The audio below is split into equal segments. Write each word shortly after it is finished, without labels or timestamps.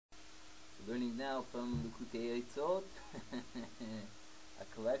Learning now from Likutei Eitzot,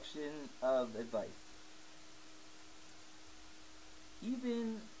 a collection of advice.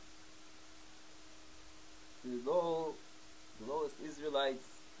 Even the lowest Israelites,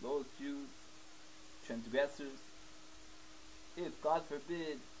 lowest Jews, transgressors, if God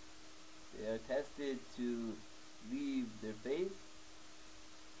forbid they are tested to leave their faith,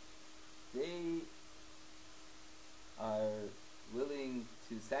 they are willing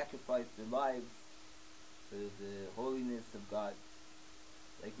to sacrifice their lives for the holiness of God,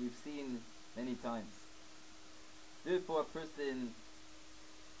 like we've seen many times. Therefore, a person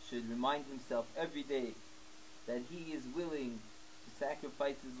should remind himself every day that he is willing to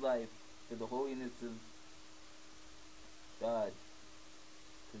sacrifice his life for the holiness of God,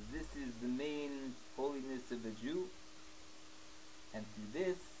 because this is the main holiness of a Jew, and through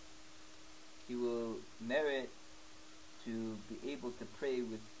this he will merit to be able to pray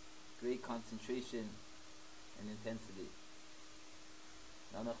with great concentration and intensity.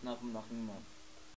 Nanach